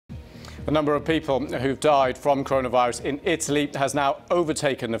The number of people who've died from coronavirus in Italy has now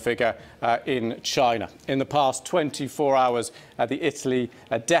overtaken the figure in China. In the past 24 hours, the Italy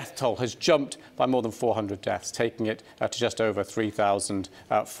death toll has jumped by more than 400 deaths, taking it to just over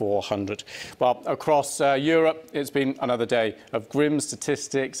 3,400. Well, across Europe, it's been another day of grim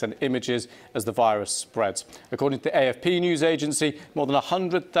statistics and images as the virus spreads. According to the AFP news agency, more than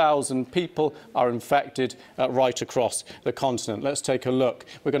 100,000 people are infected right across the continent. Let's take a look.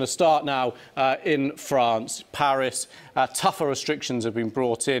 We're going to start now in France, Paris. Tougher restrictions have been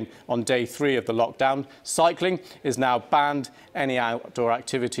brought in on day 3 of the lockdown. Cycling is now banned. Any outdoor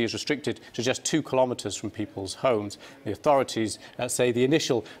activity is restricted to just 2 kilometres from people's homes. The authorities say the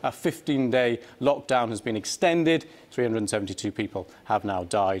initial 15-day lockdown has been extended. 372 people have now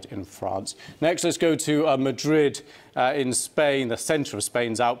died in France. Next, let's go to Madrid in Spain, the centre of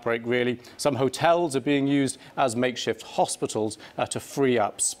Spain's outbreak, really. Some hotels are being used as makeshift hospitals to free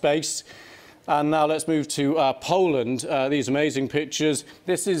up space. And now let's move to Poland. These amazing pictures.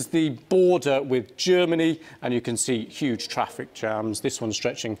 This is the border with Germany, and you can see huge traffic jams. This one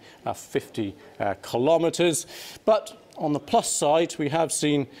stretching 50 kilometres. But on the plus side, we have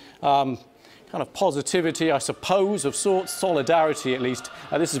seen kind of positivity, I suppose, of sorts, solidarity at least.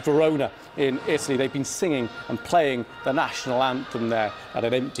 This is Verona in Italy. They've been singing and playing the national anthem there at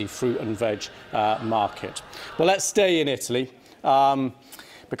an empty fruit and veg market. Well, let's stay in Italy.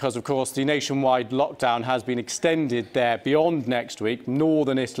 Because, of course, the nationwide lockdown has been extended there beyond next week.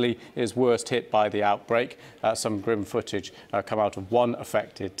 Northern Italy is worst hit by the outbreak. Some grim footage come out of one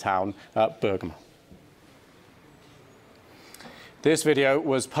affected town, Bergamo. This video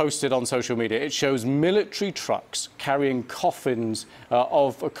was posted on social media. It shows military trucks carrying coffins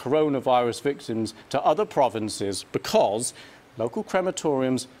of coronavirus victims to other provinces because local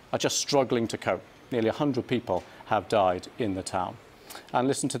crematoriums are just struggling to cope. Nearly 100 people have died in the town. And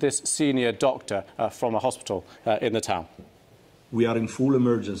listen to this senior doctor from a hospital in the town. We are in full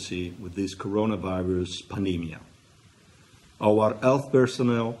emergency with this coronavirus pandemic. Our health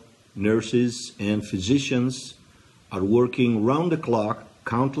personnel, nurses and physicians are working round the clock,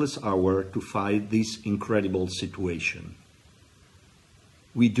 countless hours to fight this incredible situation.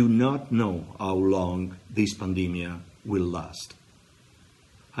 We do not know how long this pandemic will last.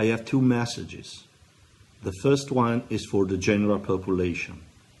 I have 2 messages. The first one is for the general population.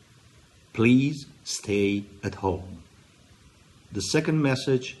 Please stay at home. The second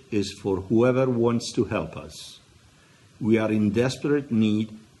message is for whoever wants to help us. We are in desperate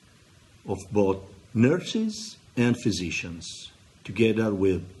need of both nurses and physicians, together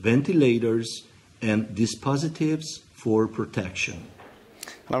with ventilators and dispositives for protection.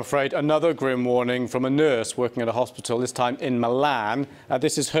 And I'm afraid another grim warning from a nurse working at a hospital, this time in Milan.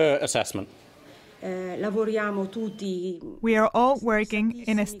 This is her assessment. We are all working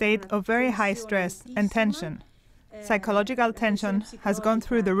in a state of very high stress and tension. Psychological tension has gone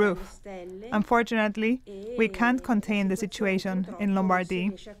through the roof. Unfortunately, we can't contain the situation in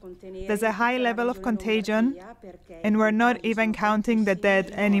Lombardy. There's a high level of contagion, and we're not even counting the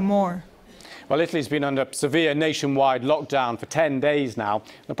dead anymore. Well, Italy's been under severe nationwide lockdown for 10 days now.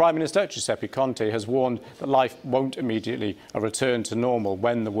 The Prime Minister, Giuseppe Conte, has warned that life won't immediately return to normal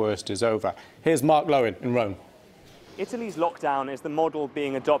when the worst is over. Here's Mark Lowen in Rome. Italy's lockdown is the model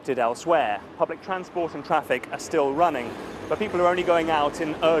being adopted elsewhere. Public transport and traffic are still running, but people are only going out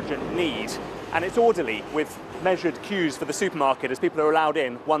in urgent need. And it's orderly, with measured queues for the supermarket as people are allowed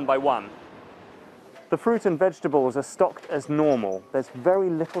in one by one. The fruit and vegetables are stocked as normal. There's very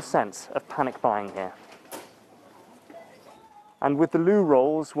little sense of panic buying here. And with the loo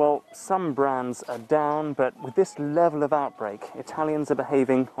rolls, well, some brands are down, but with this level of outbreak, Italians are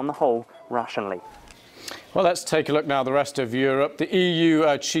behaving, on the whole, rationally. Well, let's take a look now at the rest of Europe. The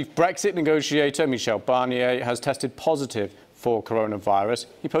EU chief Brexit negotiator, Michel Barnier, has tested positive for coronavirus.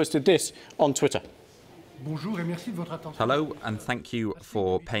 He posted this on Twitter. Hello, and thank you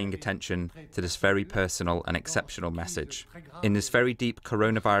for paying attention to this very personal and exceptional message. In this very deep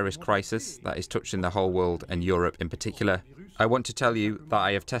coronavirus crisis that is touching the whole world and Europe in particular, I want to tell you that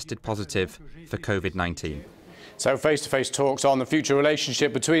I have tested positive for COVID-19. So face-to-face talks on the future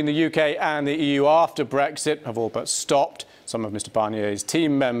relationship between the UK and the EU after Brexit have all but stopped. Some of Mr Barnier's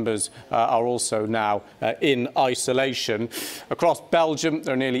team members are also now in isolation. Across Belgium,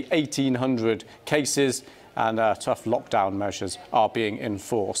 there are nearly 1,800 cases and tough lockdown measures are being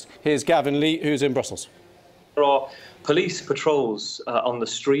enforced. Here's Gavin Lee, who's in Brussels. There are police patrols on the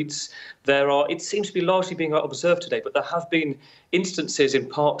streets. It seems to be largely being observed today, but there have been instances in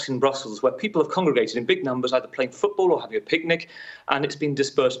parks in Brussels where people have congregated in big numbers, either playing football or having a picnic, and it's been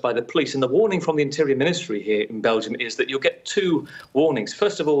dispersed by the police. And the warning from the Interior Ministry here in Belgium is that you'll get two warnings.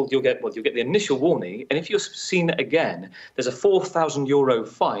 First of all, you'll get the initial warning, and if you're seen again, there's a €4,000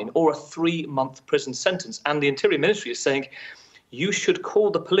 fine or a 3-month prison sentence. And the Interior Ministry is saying you should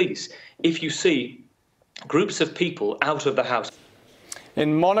call the police if you see groups of people out of the house.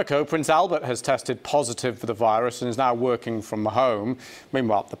 In Monaco, Prince Albert has tested positive for the virus and is now working from home.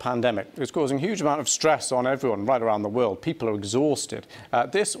 Meanwhile, the pandemic is causing a huge amount of stress on everyone right around the world. People are exhausted.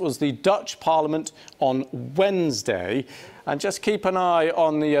 This was the Dutch Parliament on Wednesday. And just keep an eye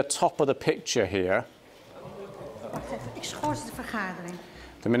on the top of the picture here.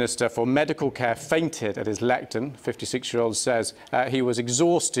 The Minister for Medical Care fainted at his lectern. 56-year-old says he was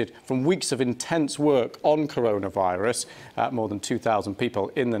exhausted from weeks of intense work on coronavirus. More than 2,000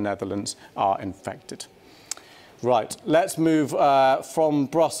 people in the Netherlands are infected. Right, let's move from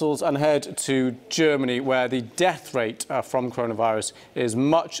Brussels and head to Germany, where the death rate from coronavirus is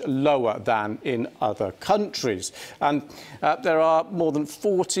much lower than in other countries. And there are more than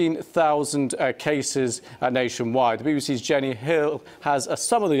 14,000 cases nationwide. The BBC's Jenny Hill has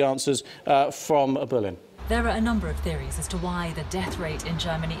some of the answers from Berlin. There are a number of theories as to why the death rate in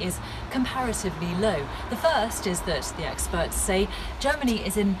Germany is comparatively low. The first is that the experts say Germany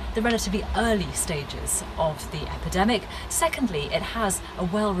is in the relatively early stages of the epidemic. Secondly, it has a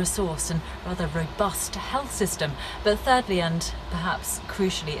well-resourced and rather robust health system. But thirdly, and perhaps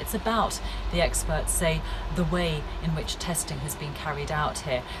crucially, it's about, the experts say, the way in which testing has been carried out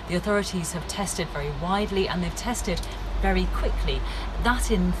here. The authorities have tested very widely and they've tested very quickly.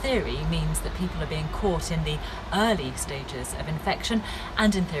 That, in theory, means that people are being caught in the early stages of infection,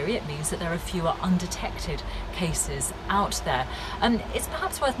 and in theory it means that there are fewer undetected cases out there. It's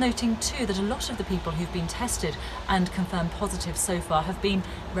perhaps worth noting too that a lot of the people who've been tested and confirmed positive so far have been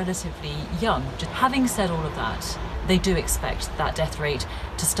relatively young. Having said all of that, they do expect that death rate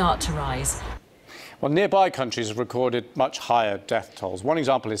to start to rise. Well, nearby countries have recorded much higher death tolls. One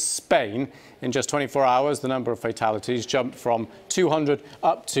example is Spain. In just 24 hours, the number of fatalities jumped from 200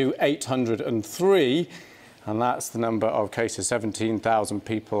 up to 803. And that's the number of cases, 17,000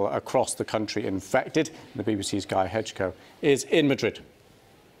 people across the country infected. The BBC's Guy Hedgecoe is in Madrid.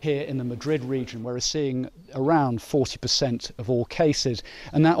 Here in the Madrid region, where we're seeing around 40% of all cases,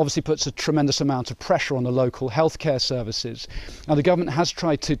 and that obviously puts a tremendous amount of pressure on the local healthcare services. Now, the government has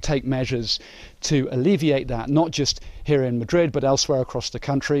tried to take measures to alleviate that, not just here in Madrid, but elsewhere across the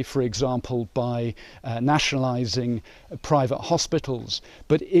country, for example, by nationalising private hospitals.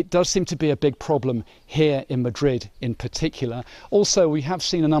 But it does seem to be a big problem here in Madrid in particular. Also, we have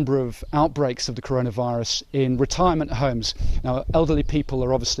seen a number of outbreaks of the coronavirus in retirement homes. Now, elderly people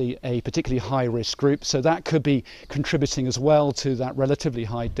are obviously a particularly high-risk group, so that could be contributing as well to that relatively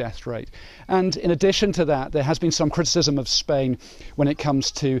high death rate. And in addition to that, there has been some criticism of Spain when it comes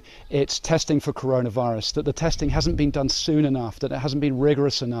to its testing for coronavirus, that the testing hasn't been done soon enough, that it hasn't been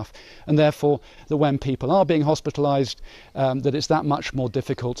rigorous enough, and therefore that when people are being hospitalised, that it's that much more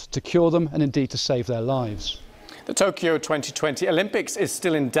difficult to cure them and indeed to save their lives. The Tokyo 2020 Olympics is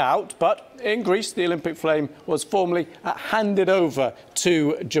still in doubt, but in Greece the Olympic flame was formally handed over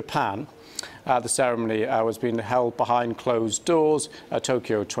to Japan. The ceremony was being held behind closed doors.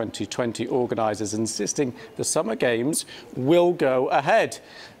 Tokyo 2020 organisers insisting the Summer Games will go ahead.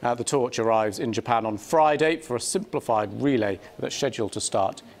 The torch arrives in Japan on Friday for a simplified relay that's scheduled to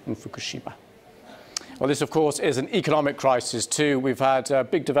start in Fukushima. Well, this, of course, is an economic crisis too. We've had a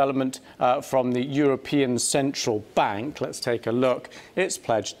big development from the European Central Bank. Let's take a look. It's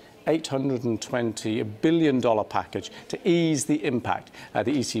pledged $820 billion package to ease the impact. The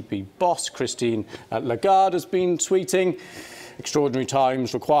ECB boss, Christine Lagarde, has been tweeting, "Extraordinary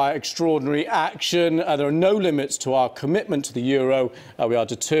times require extraordinary action. There are no limits to our commitment to the euro. We are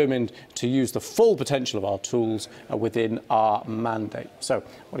determined to use the full potential of our tools within our mandate." So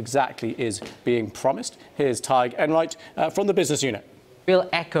what exactly is being promised? Here's Tig Enright from the business unit. Real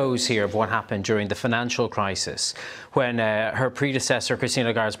echoes here of what happened during the financial crisis when her predecessor, Christine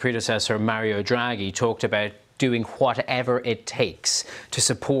Lagarde's predecessor, Mario Draghi, talked about doing whatever it takes to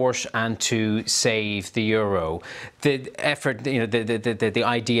support and to save the euro. The effort, the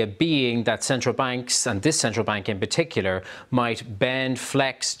idea being that central banks, and this central bank in particular, might bend,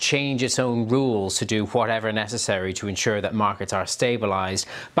 flex, change its own rules to do whatever necessary to ensure that markets are stabilised.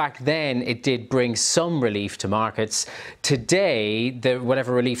 Back then, it did bring some relief to markets. Today,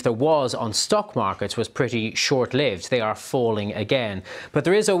 whatever relief there was on stock markets was pretty short-lived. They are falling again. But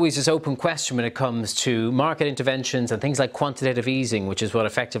there is always this open question when it comes to market interventions and things like quantitative easing, which is what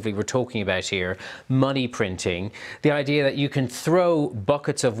effectively we're talking about here, money printing, the idea that you can throw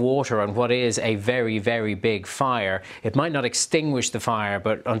buckets of water on what is a very, very big fire. It might not extinguish the fire,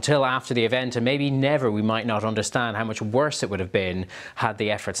 but until after the event, and maybe never, we might not understand how much worse it would have been had the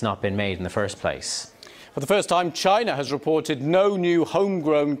efforts not been made in the first place. For the first time, China has reported no new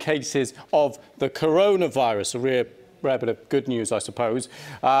homegrown cases of the coronavirus, a rare bit of good news, I suppose.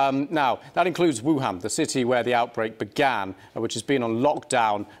 Now, that includes Wuhan, the city where the outbreak began, which has been on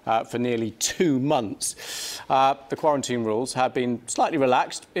lockdown for nearly 2 months. The quarantine rules have been slightly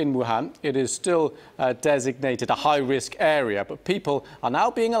relaxed in Wuhan. It is still designated a high-risk area, but people are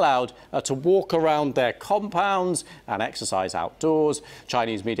now being allowed to walk around their compounds and exercise outdoors.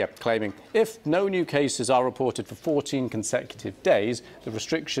 Chinese media claiming if no new cases are reported for 14 consecutive days, the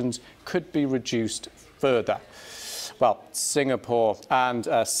restrictions could be reduced further. Well, Singapore and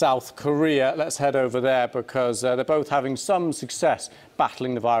South Korea, let's head over there because they're both having some success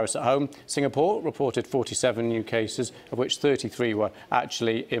battling the virus at home. Singapore reported 47 new cases, of which 33 were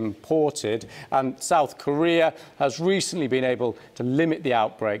actually imported. And South Korea has recently been able to limit the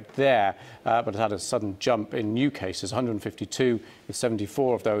outbreak there, but has had a sudden jump in new cases, 152, with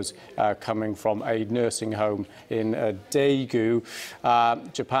 74 of those coming from a nursing home in Daegu.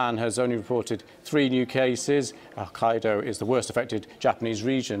 Japan has only reported 3 new cases. Hokkaido is the worst affected Japanese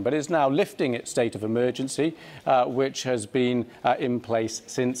region, but is now lifting its state of emergency, which has been in place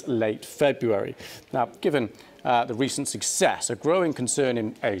since late February. Now, given the recent success, a growing concern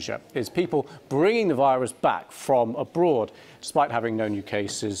in Asia is people bringing the virus back from abroad. Despite having no new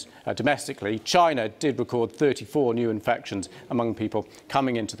cases domestically, China did record 34 new infections among people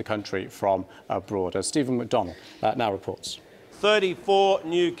coming into the country from abroad, as Stephen McDonnell now reports. 34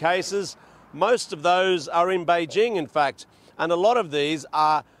 new cases. Most of those are in Beijing, in fact, and a lot of these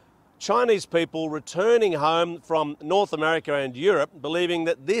are Chinese people returning home from North America and Europe, believing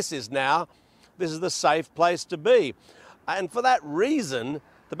that this is the safe place to be. And for that reason,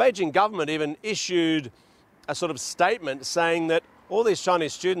 the Beijing government even issued a sort of statement saying that all these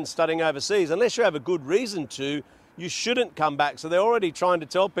Chinese students studying overseas, unless you have a good reason to, you shouldn't come back. So they're already trying to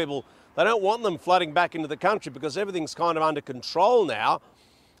tell people they don't want them flooding back into the country because everything's kind of under control now.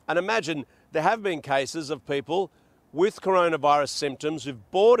 And imagine there have been cases of people with coronavirus symptoms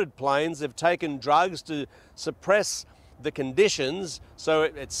who've boarded planes, they've taken drugs to suppress the conditions, so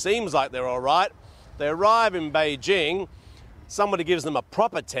it seems like they're all right. They arrive in Beijing, somebody gives them a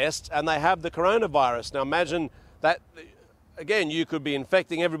proper test, and they have the coronavirus. Now imagine that, again, you could be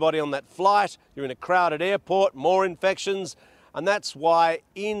infecting everybody on that flight, you're in a crowded airport, more infections, and that's why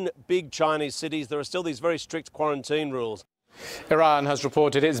in big Chinese cities there are still these very strict quarantine rules. Iran has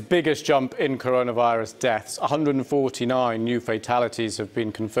reported its biggest jump in coronavirus deaths. 149 new fatalities have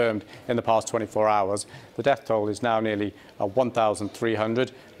been confirmed in the past 24 hours. The death toll is now nearly 1,300,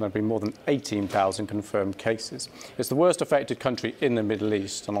 and there have been more than 18,000 confirmed cases. It's the worst affected country in the Middle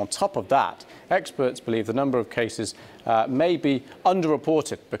East, and on top of that, experts believe the number of cases may be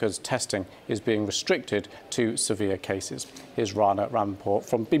underreported because testing is being restricted to severe cases. Here's Rana Ramport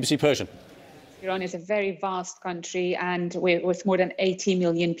from BBC Persian. Iran is a very vast country and with more than 80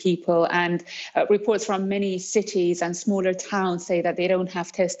 million people, and reports from many cities and smaller towns say that they don't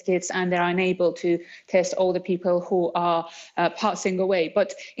have test kits and they're unable to test all the people who are passing away.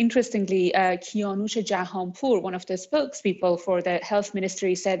 But interestingly, Kianush Jahanpur, one of the spokespeople for the health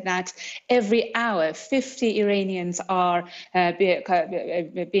ministry, said that every hour 50 Iranians are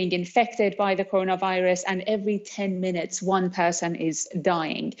being infected by the coronavirus, and every 10 minutes one person is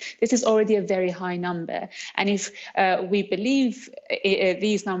dying. This is already a very high number, and if we believe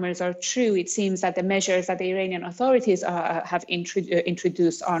these numbers are true, it seems that the measures that the Iranian authorities have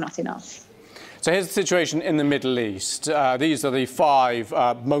introduced are not enough. So here's the situation in the Middle East. These are the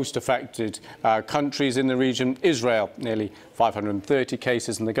 5 most affected countries in the region. Israel, nearly 530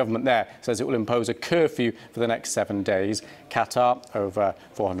 cases, and the government there says it will impose a curfew for the next 7 days. Qatar, over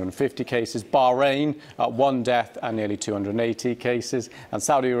 450 cases. Bahrain, 1 death and nearly 280 cases. And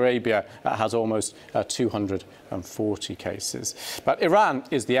Saudi Arabia has almost 240 cases. But Iran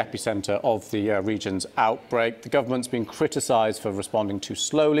is the epicenter of the region's outbreak. The government's been criticised for responding too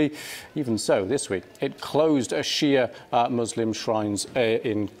slowly. Even so, this week it closed Shia Muslim shrines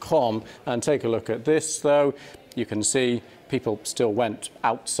in Qom. And take a look at this, though. You can see people still went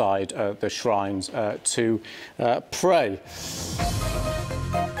outside the shrines to pray.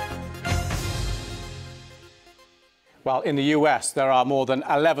 Well, in the US, there are more than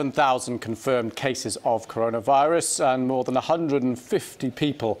 11,000 confirmed cases of coronavirus and more than 150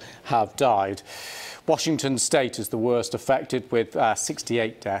 people have died. Washington state is the worst affected with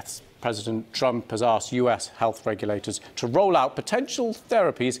 68 deaths. President Trump has asked US health regulators to roll out potential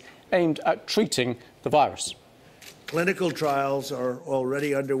therapies aimed at treating the virus. Clinical trials are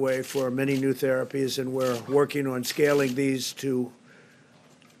already underway for many new therapies, and we're working on scaling these to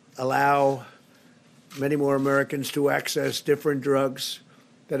allow many more Americans to access different drugs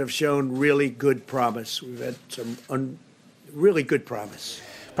that have shown really good promise. We've had some really good promise.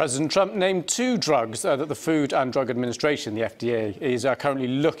 President Trump named 2 drugs that the Food and Drug Administration, the FDA, is currently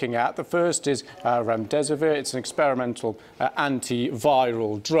looking at. The first is remdesivir. It's an experimental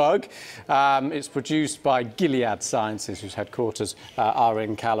antiviral drug. It's produced by Gilead Sciences, whose headquarters are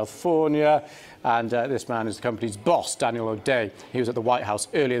in California. And this man is the company's boss, Daniel O'Day. He was at the White House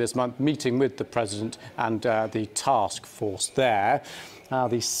earlier this month meeting with the president and the task force there.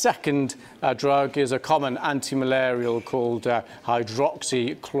 The second drug is a common antimalarial called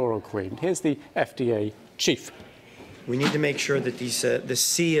hydroxychloroquine. Here's the FDA chief. We need to make sure that the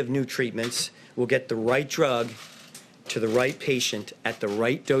sea of new treatments will get the right drug to the right patient at the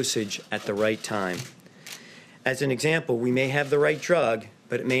right dosage at the right time. As an example, we may have the right drug,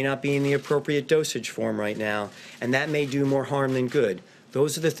 but it may not be in the appropriate dosage form right now, and that may do more harm than good.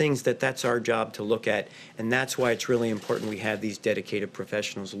 Those are the things that's our job to look at, and that's why it's really important we have these dedicated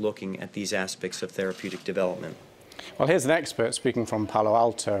professionals looking at these aspects of therapeutic development. Well, here's an expert speaking from Palo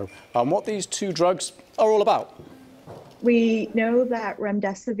Alto on what these 2 drugs are all about. We know that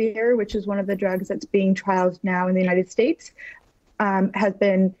remdesivir, which is one of the drugs that's being trialed now in the United States, has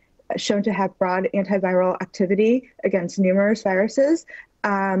been shown to have broad antiviral activity against numerous viruses.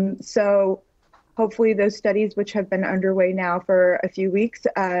 So hopefully those studies, which have been underway now for a few weeks,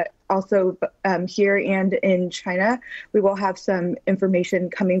 also here and in China, we will have some information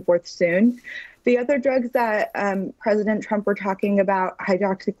coming forth soon. The other drugs that President Trump were talking about,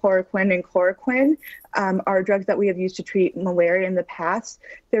 hydroxychloroquine and chloroquine, are drugs that we have used to treat malaria in the past.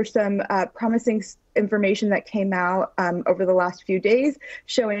 There's some promising information that came out over the last few days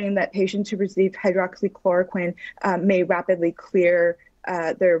showing that patients who received hydroxychloroquine may rapidly clear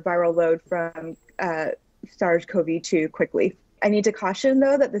their viral load from SARS-CoV-2 quickly. I need to caution,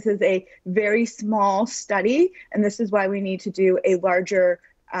 though, that this is a very small study, and this is why we need to do a larger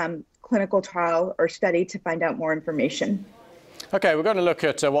clinical trial or study to find out more information. OK, we're going to look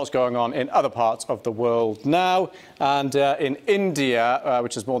at what's going on in other parts of the world now. And in India,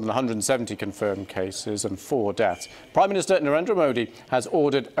 which has more than 170 confirmed cases and 4 deaths, Prime Minister Narendra Modi has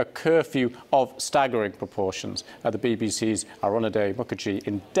ordered a curfew of staggering proportions. The BBC's Arunadhay Mukherjee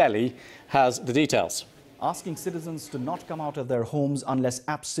in Delhi has the details. Asking citizens to not come out of their homes unless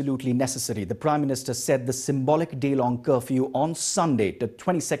absolutely necessary. The Prime Minister said the symbolic day-long curfew on Sunday, the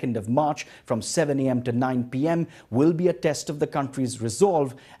 22nd of March, from 7 a.m. to 9 p.m. will be a test of the country's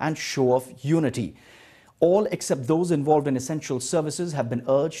resolve and show of unity. All except those involved in essential services have been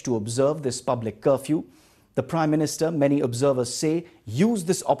urged to observe this public curfew. The Prime Minister, many observers say, used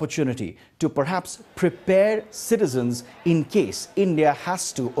this opportunity to perhaps prepare citizens in case India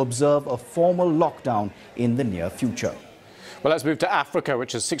has to observe a formal lockdown in the near future. Well, let's move to Africa,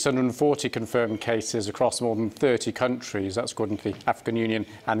 which has 640 confirmed cases across more than 30 countries. That's according to the African Union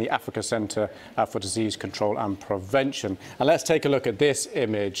and the Africa Centre for Disease Control and Prevention. And let's take a look at this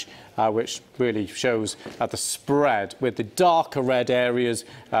image, which really shows the spread with the darker red areas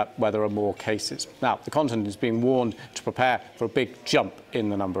where there are more cases. Now, the continent is being warned to prepare for a big jump in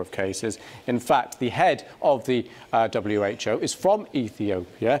the number of cases. In fact, the head of the WHO is from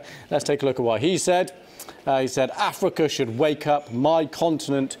Ethiopia. Let's take a look at what he said. He said, Africa should wake up, my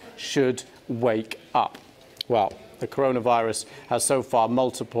continent should wake up. Well, the coronavirus has so far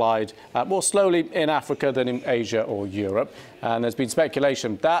multiplied more slowly in Africa than in Asia or Europe. And there's been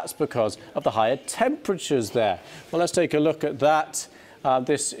speculation that's because of the higher temperatures there. Well, let's take a look at that.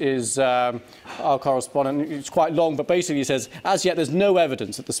 This is our correspondent. It's quite long, but basically he says, as yet, there's no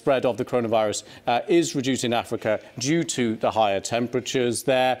evidence that the spread of the coronavirus is reduced in Africa due to the higher temperatures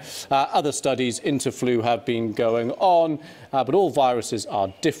there. Other studies into flu have been going on, but all viruses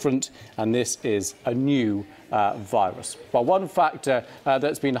are different, and this is a new virus. Well, one factor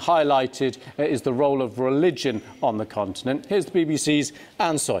that's been highlighted is the role of religion on the continent. Here's the BBC's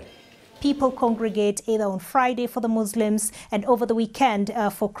Anne Soy. People congregate either on Friday for the Muslims and over the weekend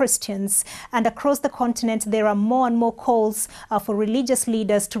for Christians. And across the continent, there are more and more calls for religious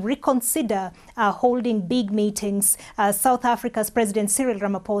leaders to reconsider holding big meetings. South Africa's President Cyril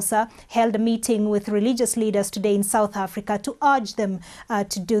Ramaphosa held a meeting with religious leaders today in South Africa to urge them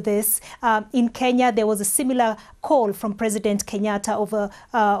to do this. In Kenya, there was a similar call from President Kenyatta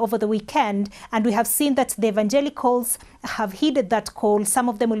over the weekend. And we have seen that the evangelicals have heeded that call. Some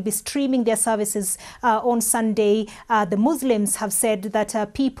of them will be streaming their services on Sunday. The Muslims have said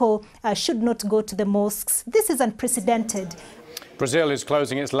that people should not go to the mosques. This is unprecedented. Brazil is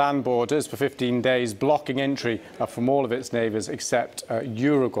closing its land borders for 15 days, blocking entry from all of its neighbours except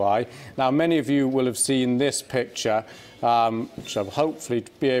Uruguay. Now, many of you will have seen this picture, which I'll hopefully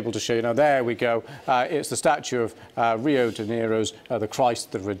be able to show you. Now, there we go. It's the statue of Rio de Janeiro's the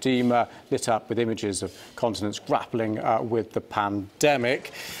Christ the Redeemer, lit up with images of continents grappling with the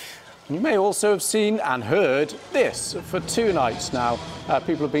pandemic. You may also have seen and heard this. For 2 nights now,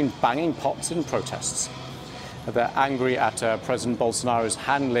 people have been banging pots in protests. They're angry at President Bolsonaro's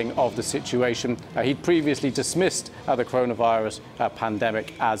handling of the situation. He'd previously dismissed the coronavirus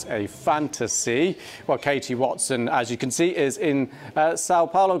pandemic as a fantasy. Well, Katie Watson, as you can see, is in Sao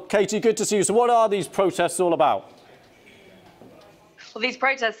Paulo. Katie, good to see you. So what are these protests all about? Well, these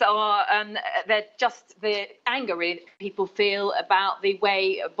protests are, they're just the anger really people feel about the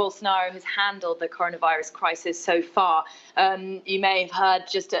way Bolsonaro has handled the coronavirus crisis so far. You may have heard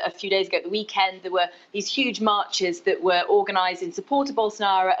just a few days ago at the weekend, there were these huge marches that were organised in support of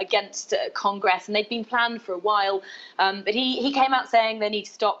Bolsonaro against Congress, and they'd been planned for a while. But he came out saying they need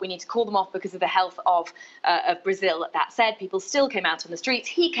to stop, we need to call them off because of the health of Brazil. That said, people still came out on the streets.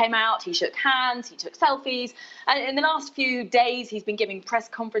 He came out, he shook hands, he took selfies. And in the last few days, he's been giving press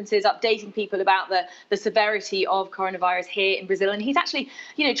conferences, updating people about the severity of coronavirus here in Brazil. And he's actually,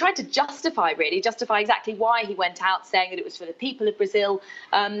 tried to justify exactly why he went out, saying that it was for the people of Brazil,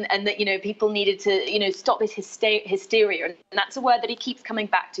 and that, people needed to, stop this hysteria. And that's a word that he keeps coming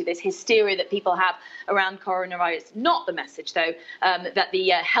back to, this hysteria that people have around coronavirus. Not the message, though, that the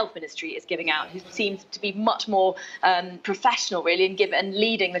health ministry is giving out, who seems to be much more professional, really, and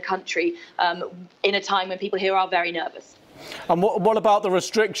leading the country in a time when people here are very nervous. And what about the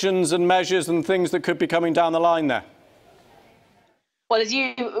restrictions and measures and things that could be coming down the line there? Well, as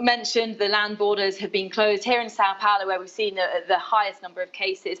you mentioned, the land borders have been closed. Here in Sao Paulo, where we've seen the highest number of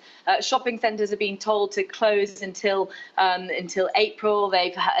cases, shopping centres have been told to close until April.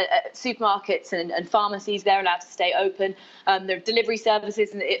 They've supermarkets and pharmacies, they're allowed to stay open. There are delivery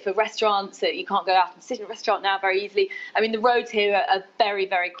services for restaurants. You can't go out and sit in a restaurant now very easily. I mean, the roads here are very,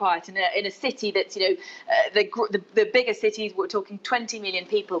 very quiet. In a city that's, the bigger cities, we're talking 20 million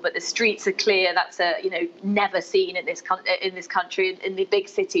people, but the streets are clear. That's never seen in this country. In the big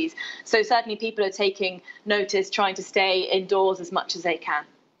cities. So certainly people are taking notice, trying to stay indoors as much as they can.